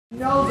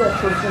Know that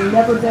person,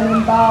 never been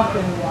involved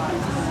in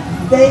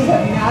one. They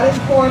have not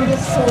informed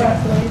us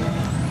correctly.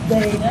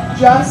 They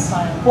just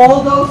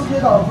bulldozed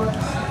it over.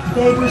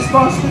 They were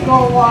supposed to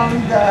go along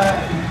the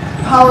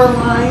power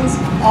lines.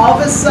 All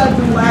of a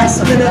sudden,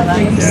 last minute,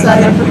 they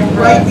decided to be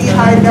right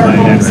behind our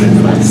homes in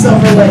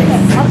Sliver Lake.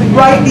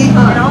 Right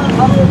behind.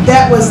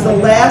 That was the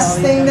last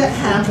thing that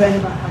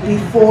happened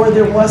before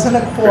there wasn't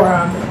a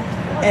quorum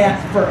at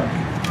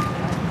FERC.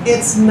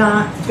 It's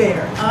not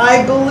fair.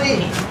 I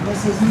believe,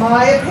 this is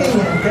my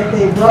opinion, that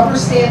they rubber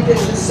stamped it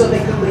just so they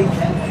could leak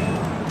it.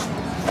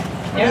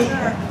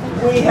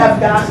 We have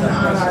gotten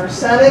on our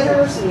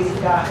senators, we've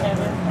gotten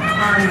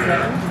on the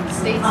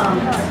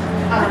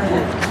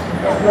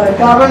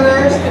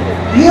governors.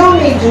 You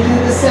need to do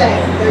the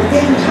same. They're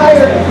getting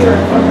tired of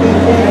hearing from me.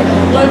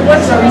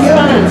 What's the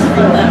response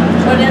from them?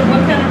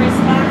 What kind of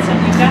response have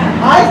you got?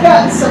 I've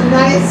gotten some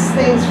nice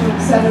things from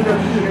Senator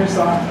Peters'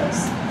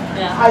 office.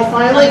 Yeah. I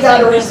finally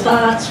got a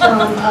response from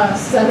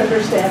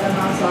Senator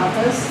Stavenhaw's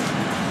office.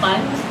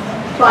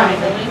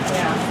 Finally.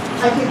 Yeah.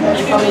 I think that's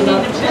Maybe probably we need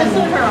about to 10 visit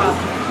minutes. her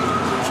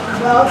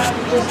office. Well,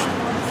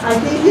 I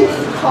think you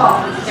can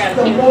call.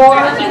 The keep- more,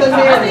 I the think-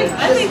 merrier. I think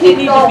Just they keep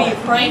need to going. be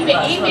afraid.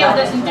 Email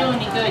doesn't do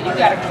any good. You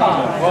gotta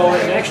call. Well,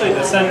 and actually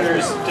the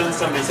senators, didn't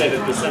somebody say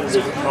that the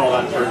senators called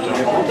on for it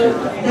to hold it?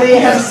 They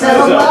have sent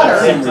a So that letter.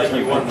 seems like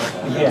you won.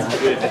 That's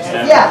good.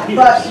 Yeah,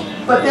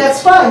 but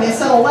that's fine. They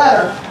sent a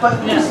letter. But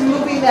who's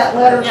moving that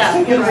letter to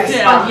get a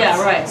response? Yeah,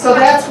 right. So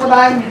that's what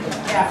I'm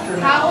after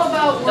now. How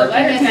about working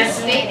at the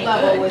state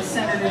level with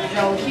Senator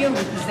Joe Hume,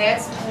 because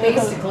that's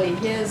basically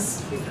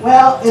his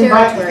Well,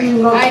 territory. you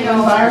can go I know.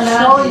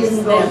 environmental, you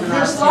can go,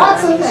 there's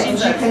lots of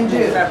things you can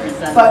do.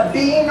 But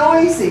be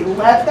noisy,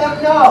 let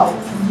them know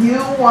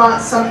you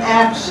want some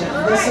action.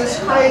 This is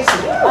crazy.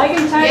 I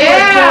can tell you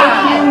what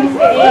Joe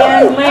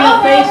Hughes and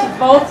Lena Face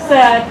both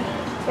said,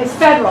 it's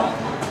federal.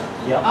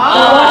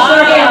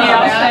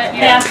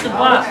 Pass the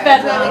buck.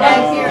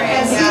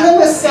 And even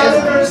the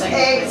senators'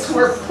 aides who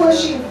are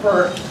pushing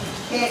FERC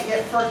can't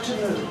get FERC to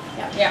move.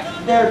 Yeah.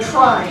 They're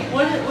trying.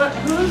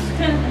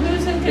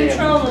 Who's in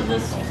control of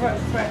this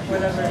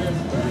whatever it is?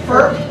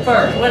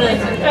 FERC? What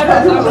is it?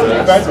 Federal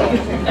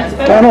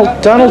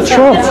government. Donald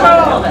Trump.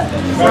 Control of it.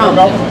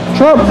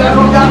 Trump.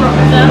 Federal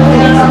government.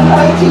 And some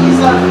appointees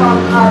from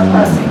our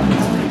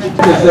president.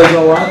 Because there's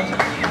a lot,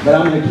 but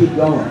I'm going to keep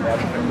going.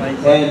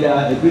 And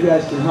if you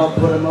guys can help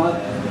put them up,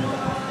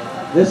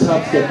 this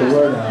helps get the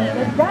word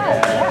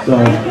out. So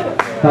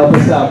help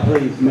us out,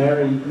 please.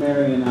 Mary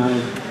and I,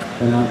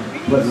 and I'll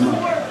put them up.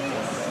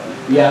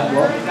 Yeah,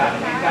 well,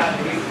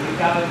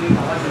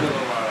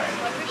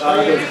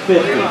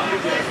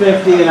 it's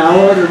 50 an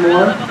hour or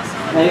more,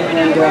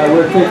 and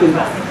we're thinking